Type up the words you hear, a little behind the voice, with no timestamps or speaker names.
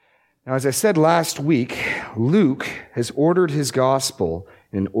Now, as I said last week, Luke has ordered his gospel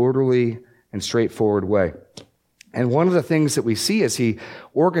in an orderly and straightforward way. And one of the things that we see as he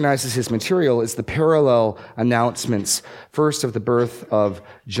organizes his material is the parallel announcements, first of the birth of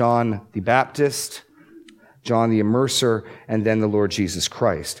John the Baptist, John the Immerser, and then the Lord Jesus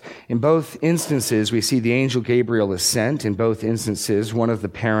Christ. In both instances, we see the angel Gabriel is sent. In both instances, one of the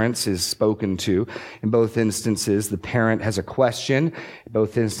parents is spoken to. In both instances, the parent has a question. In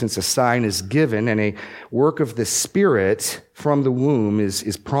both instances, a sign is given, and a work of the Spirit from the womb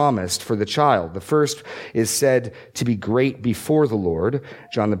is promised for the child. The first is said to be great before the Lord,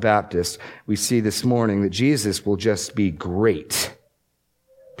 John the Baptist. We see this morning that Jesus will just be great.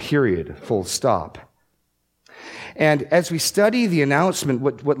 Period. Full stop. And as we study the announcement,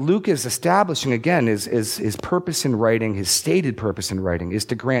 what Luke is establishing again is his purpose in writing, his stated purpose in writing, is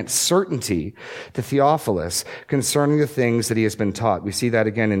to grant certainty to Theophilus concerning the things that he has been taught. We see that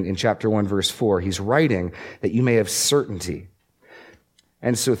again in chapter 1, verse 4. He's writing that you may have certainty.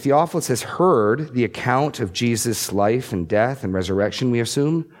 And so Theophilus has heard the account of Jesus' life and death and resurrection, we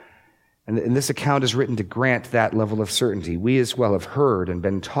assume. And this account is written to grant that level of certainty. We as well have heard and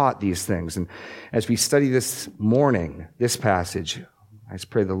been taught these things. And as we study this morning, this passage, I just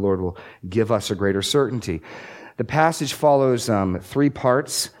pray the Lord will give us a greater certainty. The passage follows 3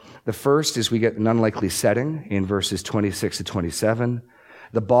 parts. The first is we get an unlikely setting in verses 26 to 27.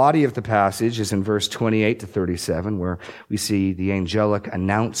 The body of the passage is in verse 28 to 37, where we see the angelic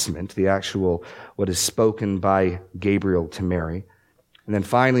announcement, the actual what is spoken by Gabriel to Mary. And then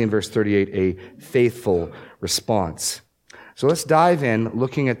finally in verse 38, a faithful response. So let's dive in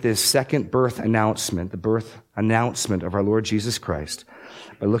looking at this second birth announcement, the birth announcement of our Lord Jesus Christ,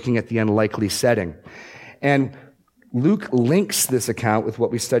 by looking at the unlikely setting. And Luke links this account with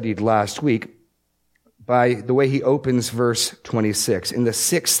what we studied last week by the way he opens verse 26. In the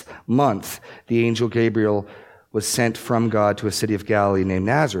 6th month, the angel Gabriel was sent from God to a city of Galilee named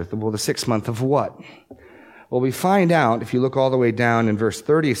Nazareth. Well, the 6th month of what? Well, we find out, if you look all the way down in verse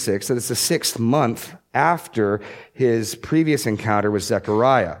 36, that it's the 6th month after his previous encounter with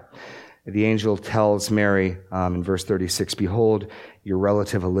Zechariah. The angel tells Mary in verse 36, "Behold, your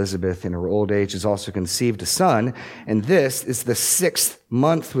relative Elizabeth in her old age has also conceived a son, and this is the 6th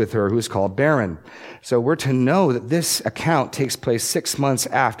month with her, who is called barren." So we're to know that this account takes place 6 months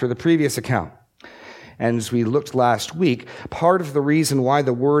after the previous account. And as we looked last week, part of the reason why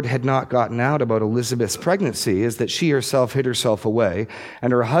the word had not gotten out about Elizabeth's pregnancy is that she herself hid herself away,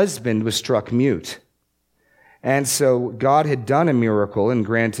 and her husband was struck mute. And so God had done a miracle in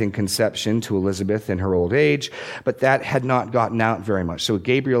granting conception to Elizabeth in her old age, but that had not gotten out very much. So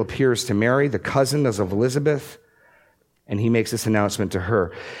Gabriel appears to Mary, the cousin of Elizabeth, and he makes this announcement to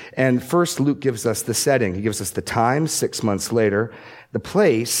her. And first, Luke gives us the setting. He gives us the time, 6 months later. The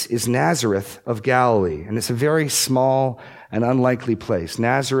place is Nazareth of Galilee, and it's a very small and unlikely place.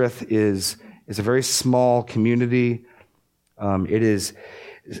 Nazareth is a very small community. It is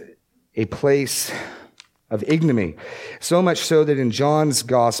a place of ignominy, so much so that in John's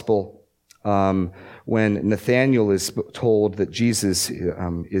gospel, when Nathanael is told that Jesus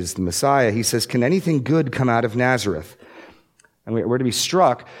is the Messiah, he says, "Can anything good come out of Nazareth?" And we're to be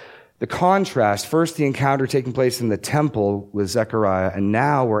struck, the contrast, first the encounter taking place in the temple with Zechariah, and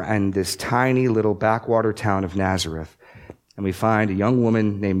now we're in this tiny little backwater town of Nazareth. And we find a young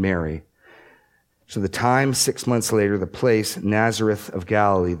woman named Mary. So the time, 6 months later, the place, Nazareth of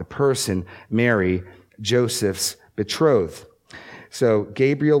Galilee, the person, Mary, Joseph's betrothed. So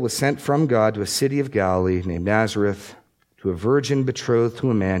Gabriel was sent from God to a city of Galilee named Nazareth, to a virgin betrothed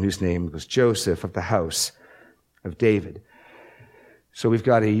to a man whose name was Joseph of the house of David. So we've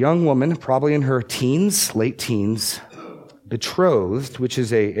got a young woman, probably in her teens, late teens, betrothed, which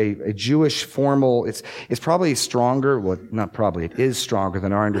is a Jewish formal, it's probably stronger, well, not probably, it is stronger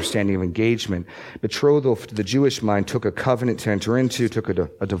than our understanding of engagement. Betrothal to the Jewish mind took a covenant to enter into, took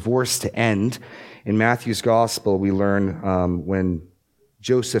a divorce to end. In Matthew's gospel, we learn when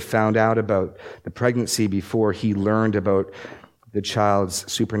Joseph found out about the pregnancy before he learned about the child's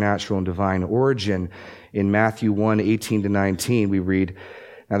supernatural and divine origin. In Matthew 1, 18 to 19, we read,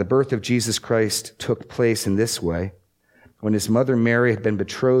 "Now the birth of Jesus Christ took place in this way. When his mother Mary had been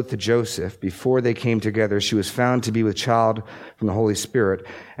betrothed to Joseph, before they came together, she was found to be with child from the Holy Spirit.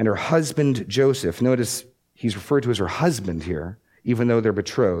 And her husband Joseph," notice he's referred to as her husband here, even though they're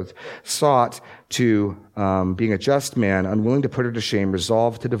betrothed, "sought to, being a just man, unwilling to put her to shame,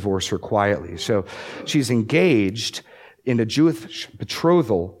 resolved to divorce her quietly." So she's engaged in a Jewish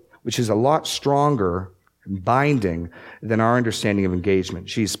betrothal, which is a lot stronger binding than our understanding of engagement.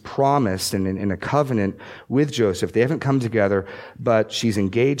 She's promised and in a covenant with Joseph. They haven't come together, but she's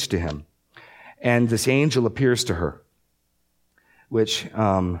engaged to him. And this angel appears to her, which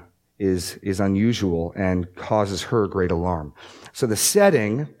is unusual and causes her great alarm. So the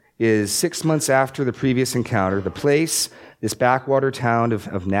setting is 6 months after the previous encounter. The place, this backwater town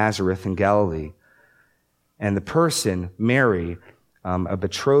of Nazareth in Galilee. And the person, Mary, a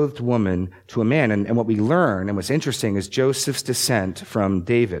betrothed woman to a man. And what we learn, and what's interesting, is Joseph's descent from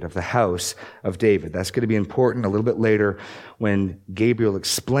David, of the house of David. That's going to be important a little bit later when Gabriel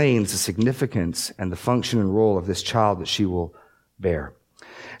explains the significance and the function and role of this child that she will bear.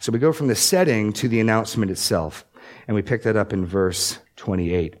 So we go from the setting to the announcement itself, and we pick that up in verse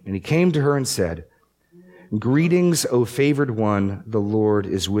 28. And he came to her and said, "Greetings, O favored one, the Lord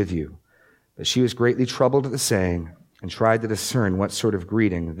is with you." But she was greatly troubled at the saying, and tried to discern what sort of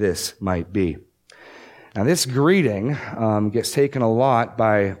greeting this might be. Now, this greeting gets taken a lot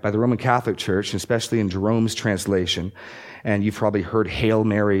by the Roman Catholic Church, especially in Jerome's translation. And you've probably heard Hail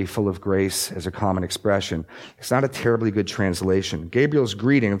Mary, full of grace, as a common expression. It's not a terribly good translation. Gabriel's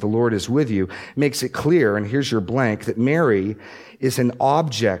greeting, "The Lord is with you," makes it clear, and here's your blank, that Mary is an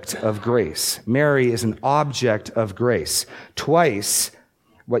object of grace. Mary is an object of grace. Twice,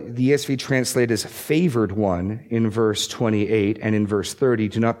 what the ESV translates as favored one in verse 28 and in verse 30,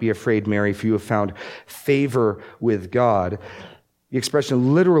 "Do not be afraid, Mary, for you have found favor with God." The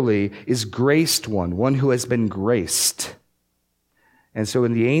expression literally is graced one who has been graced. And so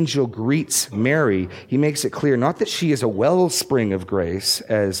when the angel greets Mary, he makes it clear not that she is a wellspring of grace,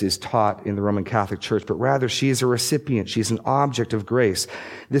 as is taught in the Roman Catholic Church, but rather she is a recipient. She is an object of grace.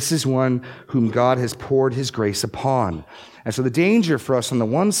 This is one whom God has poured his grace upon. And so the danger for us on the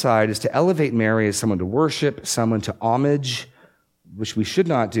one side is to elevate Mary as someone to worship, someone to homage, which we should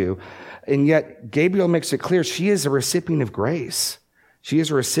not do. And yet Gabriel makes it clear she is a recipient of grace. She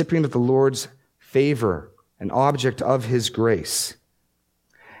is a recipient of the Lord's favor, an object of his grace.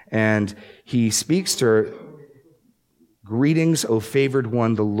 And he speaks to her, "Greetings, O favored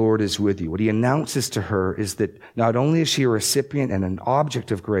one, the Lord is with you." What he announces to her is that not only is she a recipient and an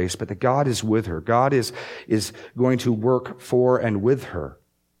object of grace, but that God is with her. God is going to work for and with her.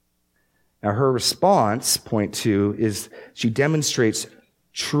 Now, her response, point 2, is she demonstrates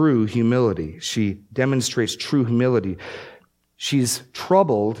true humility. She demonstrates true humility. She's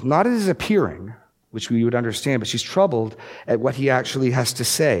troubled, not at his appearing, which we would understand, but she's troubled at what he actually has to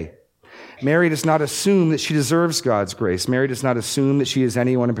say. Mary does not assume that she deserves God's grace. Mary does not assume that she is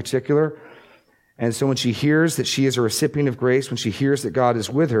anyone in particular. And so when she hears that she is a recipient of grace, when she hears that God is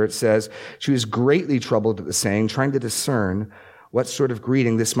with her, it says she was greatly troubled at the saying, trying to discern what sort of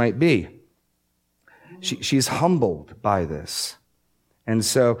greeting this might be. She's humbled by this. And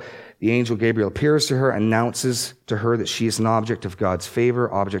so the angel Gabriel appears to her, announces to her that she is an object of God's favor,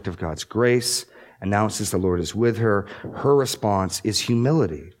 object of God's grace, announces the Lord is with her. Her response is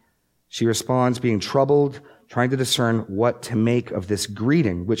humility. She responds being troubled, trying to discern what to make of this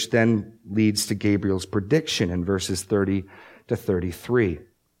greeting, which then leads to Gabriel's prediction in verses 30 to 33.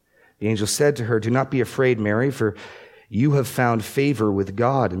 The angel said to her, "Do not be afraid, Mary, for you have found favor with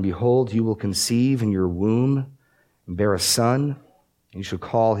God, and behold, you will conceive in your womb and bear a son, and you shall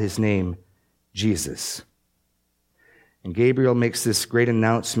call his name Jesus." And Gabriel makes this great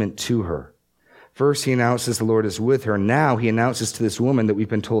announcement to her. First, he announces the Lord is with her. Now he announces to this woman that we've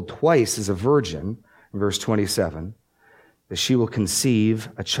been told twice is a virgin, in verse 27, that she will conceive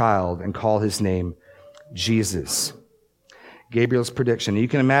a child and call his name Jesus. Gabriel's prediction. You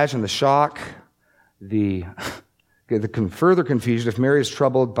can imagine the shock, the further confusion. If Mary is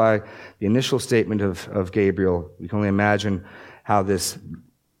troubled by the initial statement of Gabriel, you can only imagine how this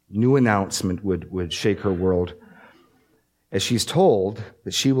new announcement would shake her world. As she's told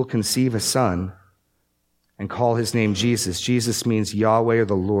that she will conceive a son and call his name Jesus. Jesus means Yahweh, or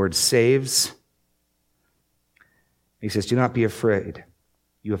the Lord saves. He says, "Do not be afraid.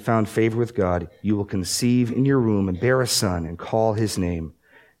 You have found favor with God. You will conceive in your womb and bear a son and call his name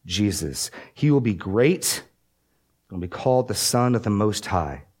Jesus. He will be great and will be called the Son of the Most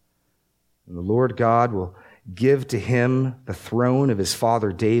High. And the Lord God will give to him the throne of his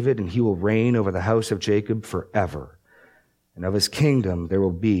father David, and he will reign over the house of Jacob forever. And of his kingdom there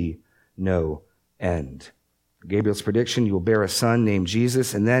will be no end." Gabriel's prediction, you will bear a son named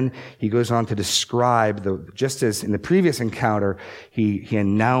Jesus. And then he goes on to describe, just as in the previous encounter, he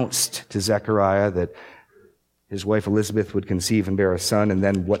announced to Zechariah that his wife Elizabeth would conceive and bear a son, and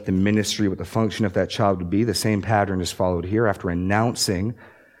then what the ministry, what the function of that child would be. The same pattern is followed here. After announcing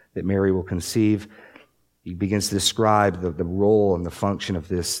that Mary will conceive, he begins to describe the role and the function of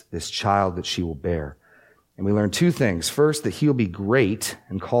this child that she will bear. And we learn two things. First, that he will be great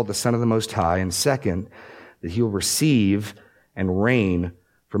and called the Son of the Most High. And second, that he will receive and reign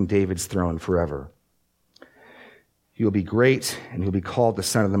from David's throne forever. He will be great and he'll be called the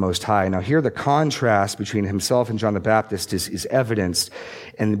Son of the Most High. Now here the contrast between himself and John the Baptist is evidenced,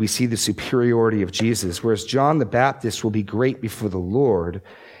 and we see the superiority of Jesus. Whereas John the Baptist will be great before the Lord,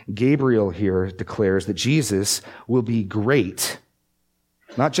 Gabriel here declares that Jesus will be great,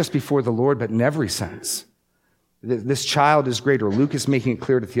 not just before the Lord, but in every sense. This child is greater. Luke is making it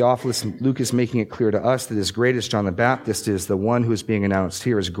clear to Theophilus, and Luke is making it clear to us that as great as John the Baptist is, the one who is being announced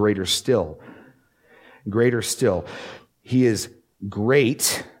here is greater still. Greater still. He is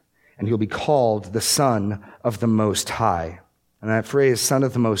great, and he'll be called the Son of the Most High. And that phrase, Son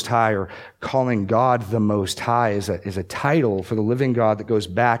of the Most High, or calling God the Most High, is a title for the living God that goes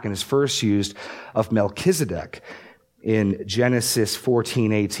back and is first used of Melchizedek in Genesis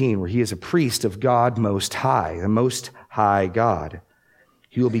 14:18, where he is a priest of God Most High, the Most High God.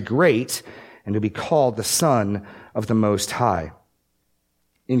 He will be great, and he'll be called the Son of the Most High.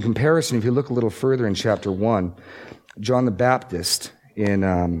 In comparison, if you look a little further in chapter 1, John the Baptist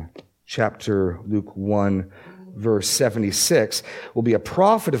in chapter Luke 1, verse 76, will be a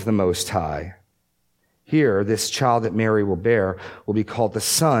prophet of the Most High. Here, this child that Mary will bear will be called the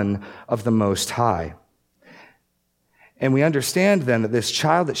Son of the Most High. And we understand then that this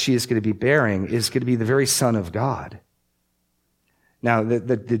child that she is going to be bearing is going to be the very Son of God. Now,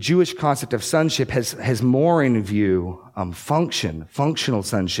 the Jewish concept of sonship has more in view functional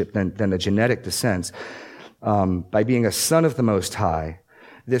sonship than a genetic descent. By being a son of the Most High,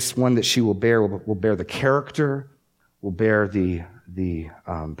 this one that she will bear will bear the character, will bear the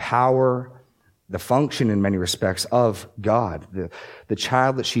power, the function in many respects of God. The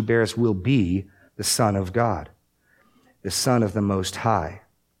child that she bears will be the Son of God, the Son of the Most High.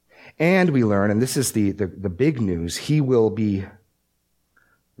 And we learn, and this is the big news, he will be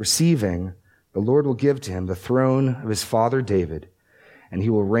receiving, the Lord will give to him the throne of his father David, and he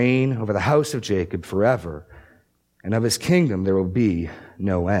will reign over the house of Jacob forever, and of his kingdom there will be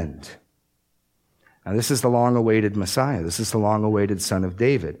no end. Now this is the long-awaited Messiah. This is the long-awaited Son of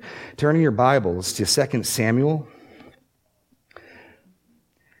David. Turn in your Bibles to 2 Samuel,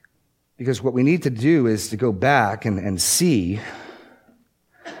 because what we need to do is to go back and see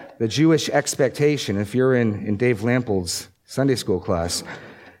the Jewish expectation. If you're in Dave Lampold's Sunday school class,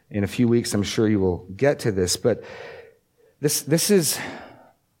 in a few weeks, I'm sure you will get to this, but this is,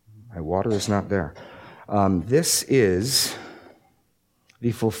 my water is not there. This is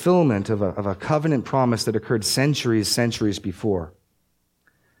the fulfillment of a covenant promise that occurred centuries before.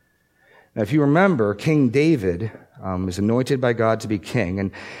 Now, if you remember, King David is anointed by God to be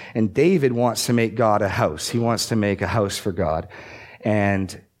king, and David wants to make God a house. He wants to make a house for God.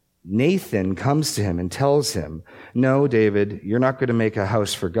 And Nathan comes to him and tells him, no, David, you're not going to make a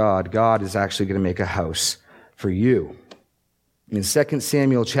house for God. God is actually going to make a house for you. In 2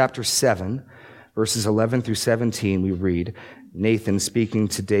 Samuel chapter 7, verses 11 through 17, we read, Nathan speaking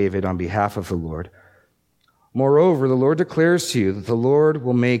to David on behalf of the Lord. Moreover, the Lord declares to you that the Lord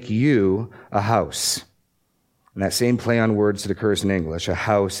will make you a house. And that same play on words that occurs in English, a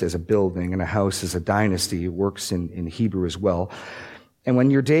house as a building and a house as a dynasty, works in Hebrew as well. And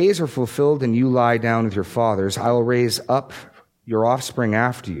when your days are fulfilled and you lie down with your fathers, I will raise up your offspring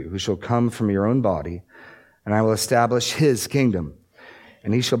after you, who shall come from your own body, and I will establish his kingdom.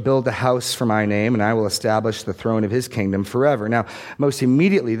 And he shall build a house for my name, and I will establish the throne of his kingdom forever. Now, most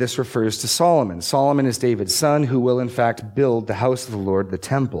immediately, this refers to Solomon. Solomon is David's son, who will in fact build the house of the Lord, the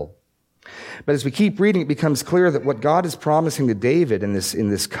temple. But as we keep reading, it becomes clear that what God is promising to David in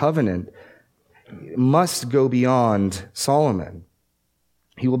this covenant must go beyond Solomon.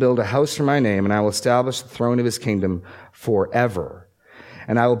 He will build a house for my name, and I will establish the throne of his kingdom forever.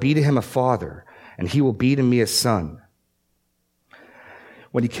 And I will be to him a father, and he will be to me a son.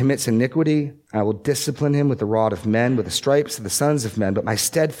 When he commits iniquity, I will discipline him with the rod of men, with the stripes of the sons of men, but my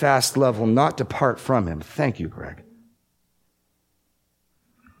steadfast love will not depart from him. Thank you, Greg.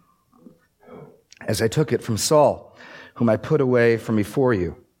 As I took it from Saul, whom I put away from before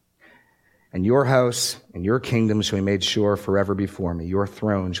you. And your house and your kingdom shall be made sure forever before me. Your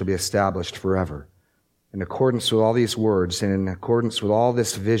throne shall be established forever. In accordance with all these words and in accordance with all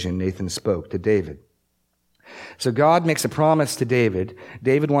this vision, Nathan spoke to David. So God makes a promise to David.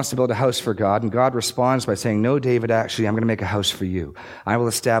 David wants to build a house for God, and God responds by saying, no, David, actually, I'm going to make a house for you. I will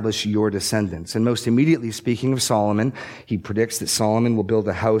establish your descendants. And most immediately, speaking of Solomon, he predicts that Solomon will build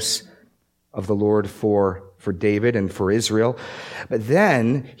a house of the Lord for David and for Israel. But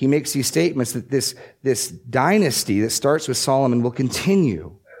then he makes these statements that this dynasty that starts with Solomon will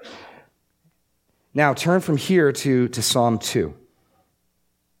continue. Now, turn from here to Psalm 2.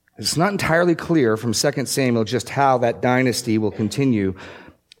 It's not entirely clear from 2 Samuel just how that dynasty will continue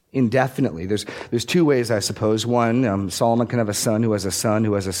indefinitely. There's two ways, I suppose. One, Solomon can have a son who has a son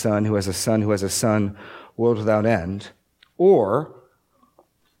who has a son who has a son who has a son, world without end. Or,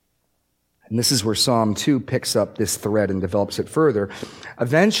 and this is where Psalm 2 picks up this thread and develops it further,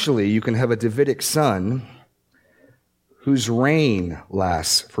 eventually you can have a Davidic son whose reign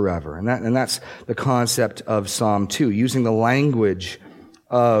lasts forever. And that's the concept of Psalm 2, using the language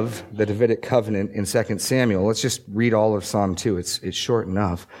of the Davidic covenant in 2 Samuel. Let's just read all of Psalm 2. It's short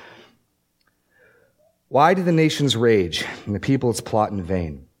enough. Why do the nations rage and the peoples plot in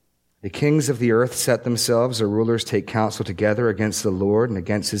vain? The kings of the earth set themselves, or rulers take counsel together against the Lord and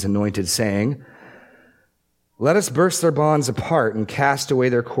against his anointed, saying, let us burst their bonds apart and cast away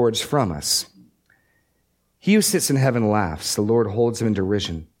their cords from us. He who sits in heaven laughs. The Lord holds them in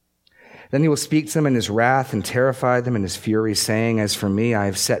derision. Then he will speak to them in his wrath and terrify them in his fury, saying, as for me, I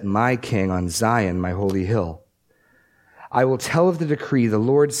have set my king on Zion, my holy hill. I will tell of the decree. The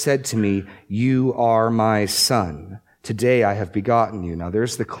Lord said to me, you are my son. Today I have begotten you. Now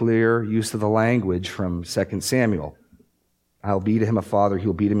there's the clear use of the language from 2 Samuel. I'll be to him a father, he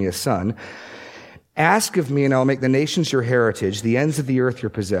will be to me a son. Ask of me, and I'll make the nations your heritage, the ends of the earth your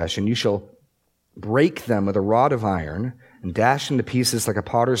possession. You shall break them with a rod of iron, and dash them to pieces like a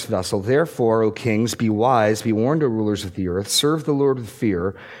potter's vessel. Therefore, O kings, be wise, be warned, O rulers of the earth. Serve the Lord with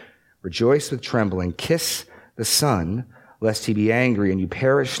fear, rejoice with trembling. Kiss the Son, lest he be angry and you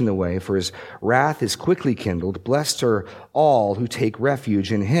perish in the way, for his wrath is quickly kindled. Blessed are all who take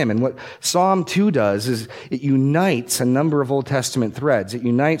refuge in him. And what Psalm 2 does is it unites a number of Old Testament threads. It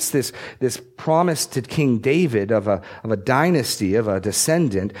unites this promise to King David of a dynasty, of a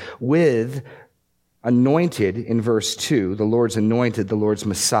descendant, with anointed in verse 2, the Lord's anointed, the Lord's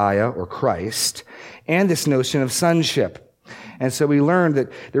Messiah or Christ, and this notion of sonship. And so we learned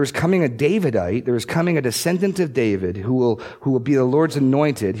that there is coming a Davidite, there is coming a descendant of David who will be the Lord's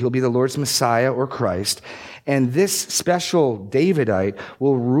anointed, he'll be the Lord's Messiah or Christ, and this special Davidite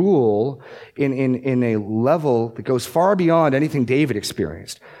will rule in a level that goes far beyond anything David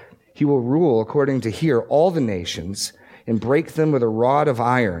experienced. He will rule, according to here, all the nations and break them with a rod of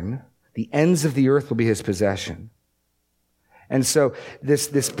iron. The ends of the earth will be his possession. And so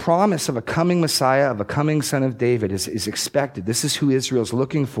this promise of a coming Messiah, of a coming son of David is expected. This is who Israel's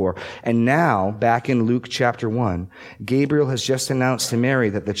looking for. And now, back in Luke chapter 1, Gabriel has just announced to Mary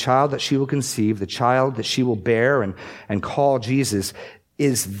that the child that she will conceive, the child that she will bear and call Jesus,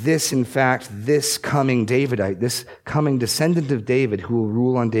 is this, in fact, this coming Davidite, this coming descendant of David who will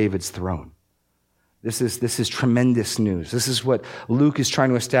rule on David's throne. This is tremendous news. This is what Luke is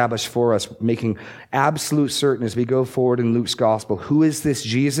trying to establish for us, making absolute certain as we go forward in Luke's gospel. Who is this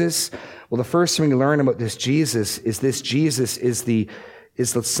Jesus? Well, the first thing we learn about this Jesus is the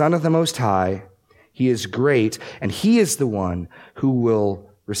Son of the Most High. He is great, and he is the one who will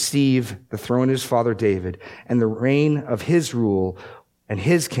receive the throne of his father David, and the reign of his rule and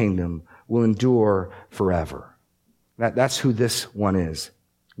his kingdom will endure forever. That's who this one is.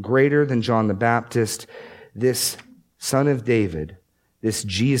 Greater than John the Baptist, this son of David, this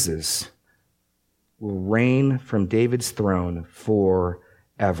Jesus, will reign from David's throne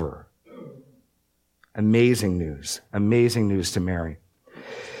forever. Amazing news to Mary.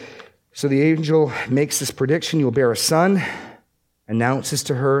 So the angel makes this prediction, you'll bear a son, announces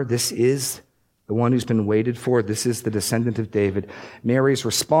to her, this is the one who's been waited for, this is the descendant of David. Mary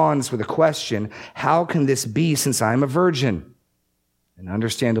responds with a question, how can this be since I'm a virgin? An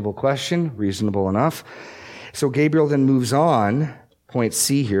understandable question, reasonable enough. So Gabriel then moves on, point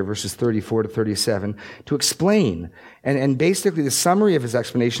C here, verses 34 to 37, to explain. And basically the summary of his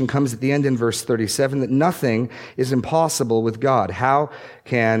explanation comes at the end in verse 37, that nothing is impossible with God. How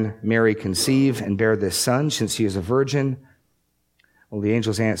can Mary conceive and bear this son since she is a virgin? Well, the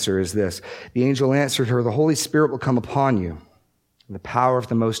angel's answer is this. The angel answered her, the Holy Spirit will come upon you, and the power of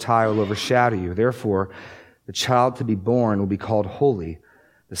the Most High will overshadow you. Therefore, the child to be born will be called Holy,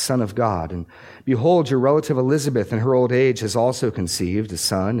 the Son of God. And behold, your relative Elizabeth in her old age has also conceived a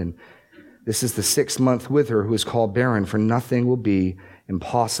son, and this is the 6th month with her who is called barren, for nothing will be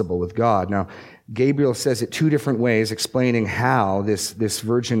impossible with God. Now, Gabriel says it two different ways, explaining how this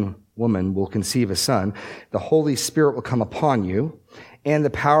virgin woman will conceive a son. The Holy Spirit will come upon you, and the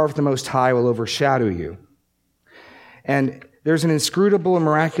power of the Most High will overshadow you. And there's an inscrutable and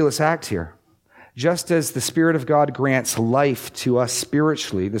miraculous act here. Just as the Spirit of God grants life to us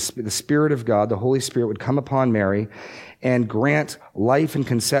spiritually, the Spirit of God, the Holy Spirit, would come upon Mary and grant life and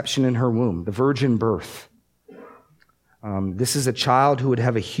conception in her womb, the virgin birth. This is a child who would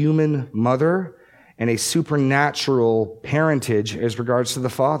have a human mother and a supernatural parentage as regards to the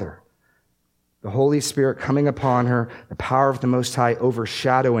Father. The Holy Spirit coming upon her, the power of the Most High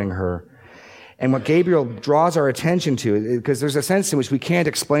overshadowing her. And what Gabriel draws our attention to, because there's a sense in which we can't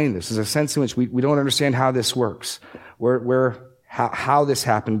explain this, there's a sense in which we don't understand how this works, how this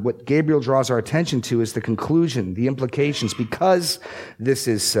happened. What Gabriel draws our attention to is the conclusion, the implications. Because this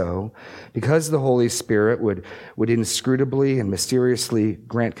is so, because the Holy Spirit would inscrutably and mysteriously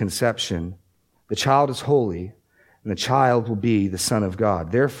grant conception, the child is holy, and the child will be the Son of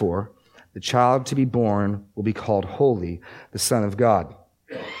God. Therefore, the child to be born will be called holy, the Son of God.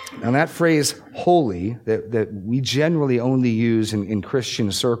 Now that phrase, holy, that we generally only use in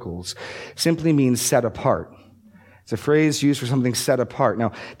Christian circles, simply means set apart. It's a phrase used for something set apart.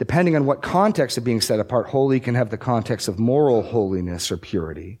 Now, depending on what context of being set apart, holy can have the context of moral holiness or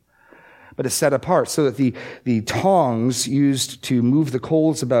purity. But it's set apart so that the tongs used to move the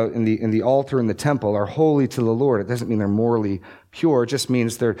coals about in the altar in the temple are holy to the Lord. It doesn't mean they're morally pure. It just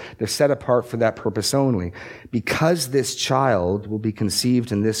means they're set apart for that purpose only. Because this child will be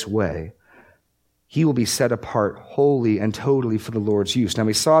conceived in this way, he will be set apart wholly and totally for the Lord's use. Now,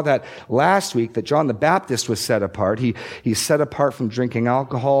 we saw that last week that John the Baptist was set apart. He's set apart from drinking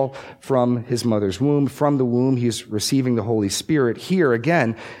alcohol from his mother's womb. From the womb, he's receiving the Holy Spirit. Here,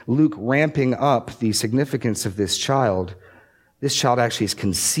 again, Luke ramping up the significance of this child. This child actually is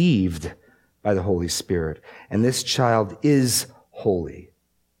conceived by the Holy Spirit. And this child is holy.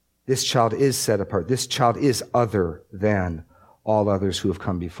 This child is set apart. This child is other than all others who have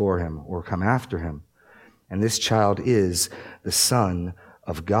come before him or come after him. And this child is the Son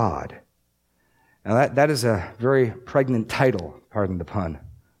of God. Now that is a very pregnant title, pardon the pun,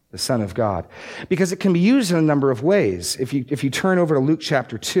 the Son of God, because it can be used in a number of ways. If you turn over to Luke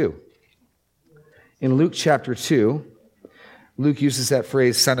chapter 2, in Luke chapter 2, Luke uses that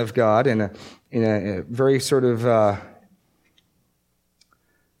phrase Son of God in a very sort of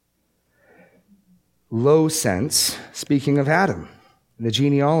low sense, speaking of Adam, the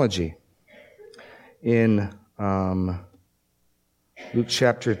genealogy. In Luke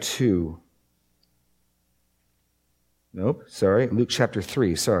chapter 2. Luke chapter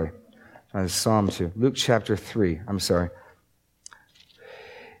 3, Psalm 2. Luke chapter 3, I'm sorry.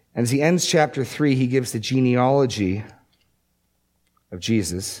 And as he ends chapter 3, he gives the genealogy of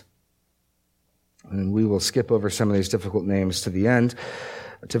Jesus. And we will skip over some of these difficult names to the end,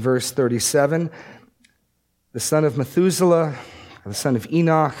 to verse 37. The son of Methuselah, the son of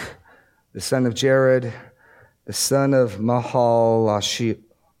Enoch, the son of Jared, the son of Mahalaleel,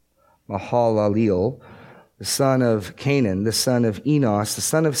 the son of Canaan, the son of Enos, the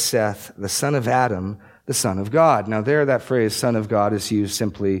son of Seth, the son of Adam, the Son of God. Now there, that phrase, Son of God, is used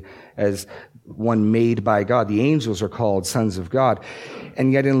simply as one made by God. The angels are called sons of God.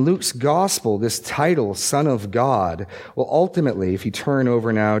 And yet in Luke's gospel, this title, Son of God, will ultimately, if you turn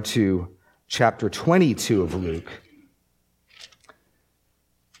over now to chapter 22 of Luke,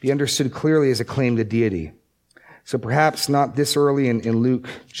 be understood clearly as a claim to deity. So perhaps not this early in Luke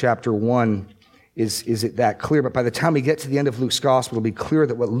chapter 1 is it that clear, but by the time we get to the end of Luke's gospel, it'll be clear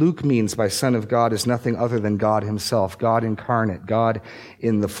that what Luke means by Son of God is nothing other than God himself, God incarnate, God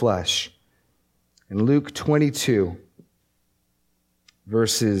in the flesh. In Luke 22,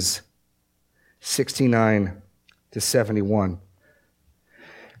 verses 69 to 71,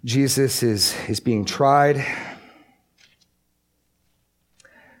 Jesus is being tried.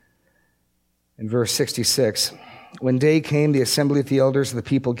 In verse 66, when day came, the assembly of the elders of the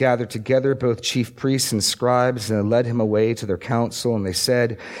people gathered together, both chief priests and scribes, and led him away to their council. And they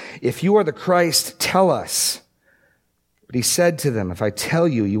said, "If you are the Christ, tell us." But he said to them, "If I tell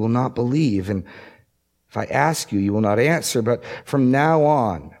you, you will not believe. And if I ask you, you will not answer. But from now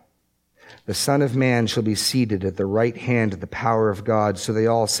on, the Son of Man shall be seated at the right hand of the power of God." So they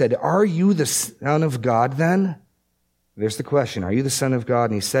all said, "Are you the Son of God then?" There's the question, are you the Son of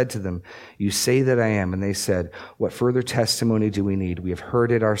God? And he said to them, "You say that I am." And they said, "What further testimony do we need? We have heard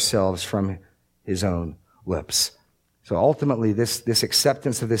it ourselves from his own lips." So ultimately, this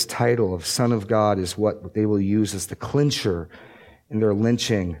acceptance of this title of Son of God is what they will use as the clincher in their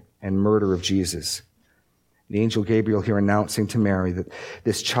lynching and murder of Jesus. The angel Gabriel here announcing to Mary that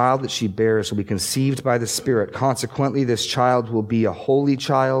this child that she bears will be conceived by the Spirit. Consequently, this child will be a holy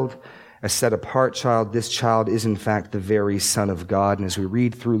child, a set-apart child. This child is, in fact, the very Son of God. And as we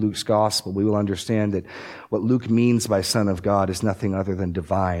read through Luke's gospel, we will understand that what Luke means by Son of God is nothing other than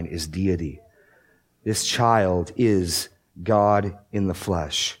divine, is deity. This child is God in the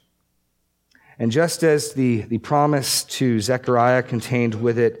flesh. And just as the promise to Zechariah contained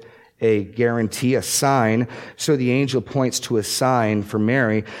with it a guarantee, a sign. So the angel points to a sign for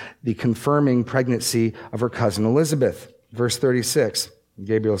Mary, the confirming pregnancy of her cousin Elizabeth. Verse 36,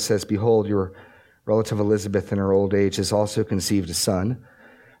 Gabriel says, "Behold, your relative Elizabeth in her old age has also conceived a son.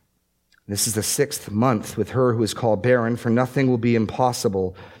 This is the 6th month with her who is called barren, for nothing will be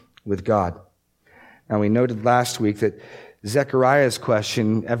impossible with God." Now, we noted last week that Zechariah's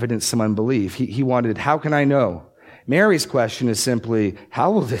question evidenced some unbelief. He wanted, how can I know? Mary's question is simply,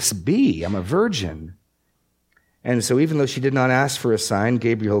 how will this be? I'm a virgin. And so even though she did not ask for a sign,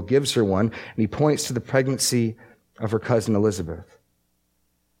 Gabriel gives her one, and he points to the pregnancy of her cousin Elizabeth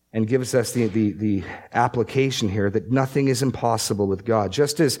and gives us the application here that nothing is impossible with God.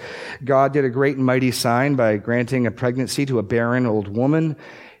 Just as God did a great and mighty sign by granting a pregnancy to a barren old woman,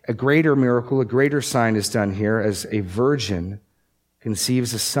 a greater miracle, a greater sign is done here as a virgin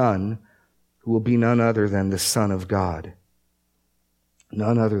conceives a son who will be none other than the Son of God.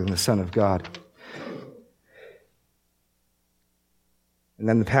 None other than the Son of God. And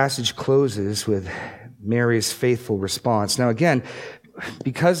then the passage closes with Mary's faithful response. Now again,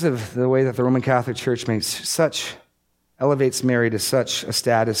 because of the way that the Roman Catholic Church elevates Mary to such a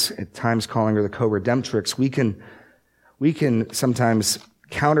status, at times calling her the co-redemptrix, we can sometimes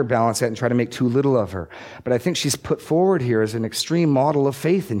counterbalance that and try to make too little of her. But I think she's put forward here as an extreme model of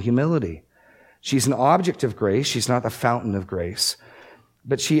faith and humility. She's an object of grace. She's not the fountain of grace.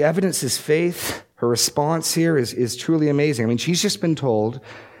 But she evidences faith. Her response here is truly amazing. I mean, she's just been told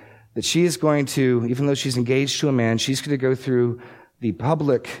that she is going to, even though she's engaged to a man, she's going to go through the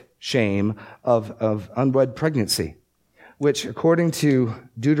public shame of unwed pregnancy, which, according to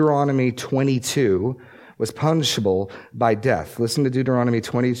Deuteronomy 22, was punishable by death. Listen to Deuteronomy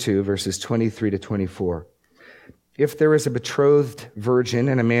 22, verses 23 to 24. "If there is a betrothed virgin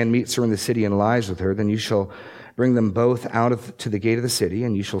and a man meets her in the city and lies with her, then you shall bring them both out to the gate of the city,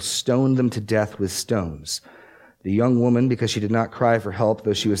 and you shall stone them to death with stones. The young woman, because she did not cry for help,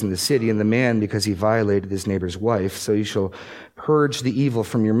 though she was in the city, and the man, because he violated his neighbor's wife. So you shall purge the evil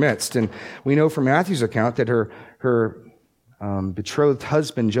from your midst." And we know from Matthew's account that her betrothed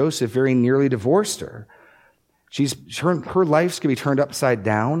husband, Joseph, very nearly divorced her. Her life's going to be turned upside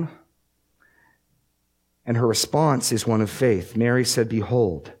down. And her response is one of faith. Mary said,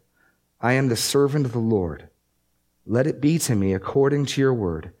 "Behold, I am the servant of the Lord. Let it be to me according to your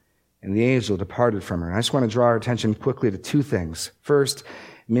word." And the angel departed from her. And I just want to draw our attention quickly to two things. First,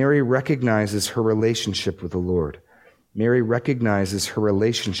 Mary recognizes her relationship with the Lord. Mary recognizes her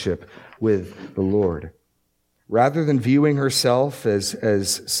relationship with the Lord. Rather than viewing herself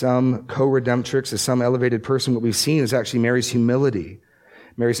as some co-redemptrix, as some elevated person, what we've seen is actually Mary's humility.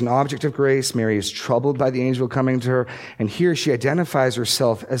 Mary's an object of grace. Mary is troubled by the angel coming to her. And here she identifies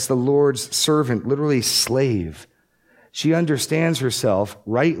herself as the Lord's servant, literally slave. She understands herself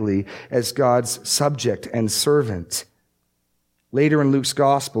rightly as God's subject and servant. Later in Luke's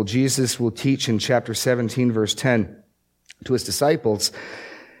gospel, Jesus will teach in chapter 17, verse 10 to his disciples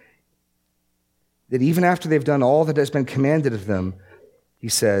that even after they've done all that has been commanded of them, he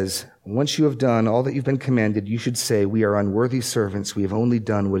says, once you have done all that you've been commanded, you should say, "We are unworthy servants. We have only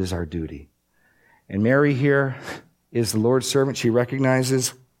done what is our duty." And Mary here is the Lord's servant. She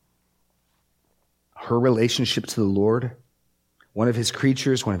recognizes her relationship to the Lord, one of his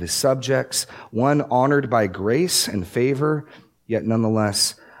creatures, one of his subjects, one honored by grace and favor, yet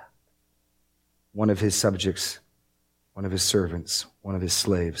nonetheless one of his subjects, one of his servants, one of his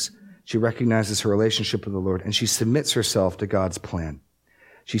slaves. She recognizes her relationship with the Lord, and she submits herself to God's plan.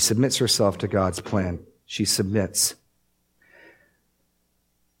 She submits herself to God's plan. She submits.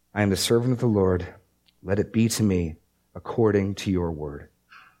 "I am the servant of the Lord. Let it be to me according to your word."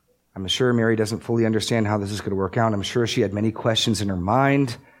 I'm sure Mary doesn't fully understand how this is going to work out. I'm sure she had many questions in her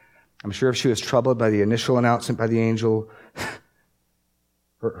mind. I'm sure if she was troubled by the initial announcement by the angel,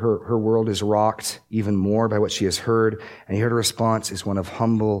 her world is rocked even more by what she has heard. And here her response is one of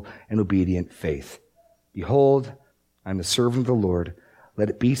humble and obedient faith. "Behold, I am the servant of the Lord. Let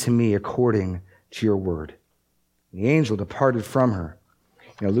it be to me according to your word." And the angel departed from her.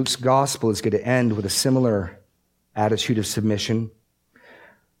 Luke's gospel is going to end with a similar attitude of submission.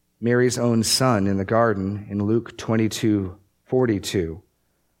 Mary's own son in the garden in Luke 22:42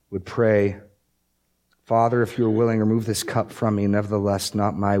 would pray, "Father, if you are willing, remove this cup from me. Nevertheless,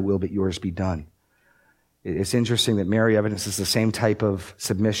 not my will, but yours be done." It's interesting that Mary evidences the same type of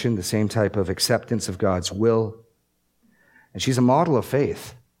submission, the same type of acceptance of God's will. And she's a model of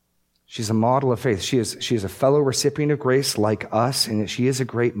faith. She's a model of faith. She is a fellow recipient of grace like us, and she is a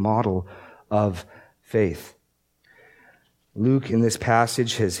great model of faith. Luke, in this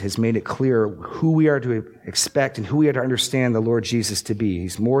passage, has made it clear who we are to expect and who we are to understand the Lord Jesus to be.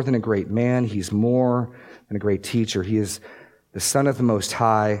 He's more than a great man. He's more than a great teacher. He is the Son of the Most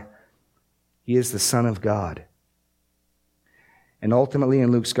High. He is the Son of God. And ultimately,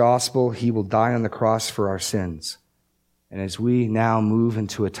 in Luke's gospel, he will die on the cross for our sins. And as we now move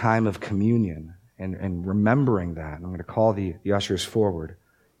into a time of communion and remembering that, I'm going to call the ushers forward.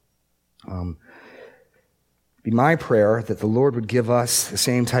 Be my prayer that the Lord would give us the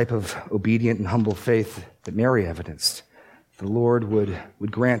same type of obedient and humble faith that Mary evidenced. The Lord would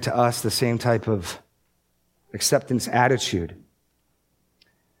grant to us the same type of acceptance attitude.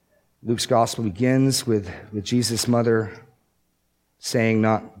 Luke's gospel begins with Jesus' mother saying,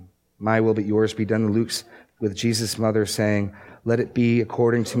 "Not my will, but yours be done." With Jesus' mother saying, "Let it be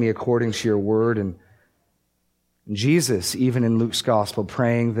according to me, according to your word." And Jesus, even in Luke's gospel,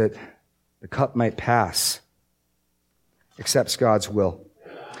 praying that the cup might pass, accepts God's will.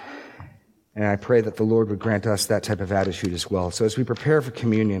 And I pray that the Lord would grant us that type of attitude as well. So as we prepare for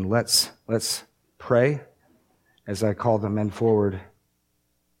communion, let's pray as I call the men forward.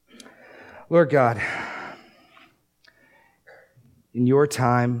 Lord God, in your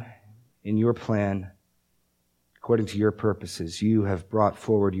time, in your plan, according to your purposes, you have brought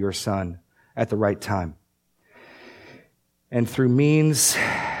forward your Son at the right time. And through means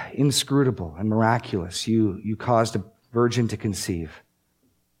inscrutable and miraculous, you caused a virgin to conceive,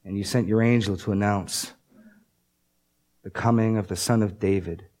 and you sent your angel to announce the coming of the Son of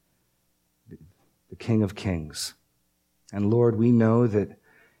David, the King of Kings. And Lord, we know that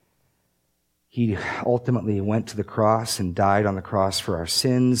he ultimately went to the cross and died on the cross for our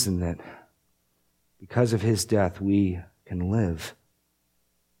sins, and that because of his death, we can live.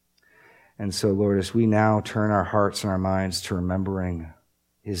 And so, Lord, as we now turn our hearts and our minds to remembering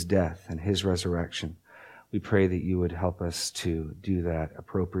his death and his resurrection, we pray that you would help us to do that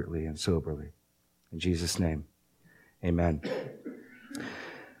appropriately and soberly. In Jesus' name, amen.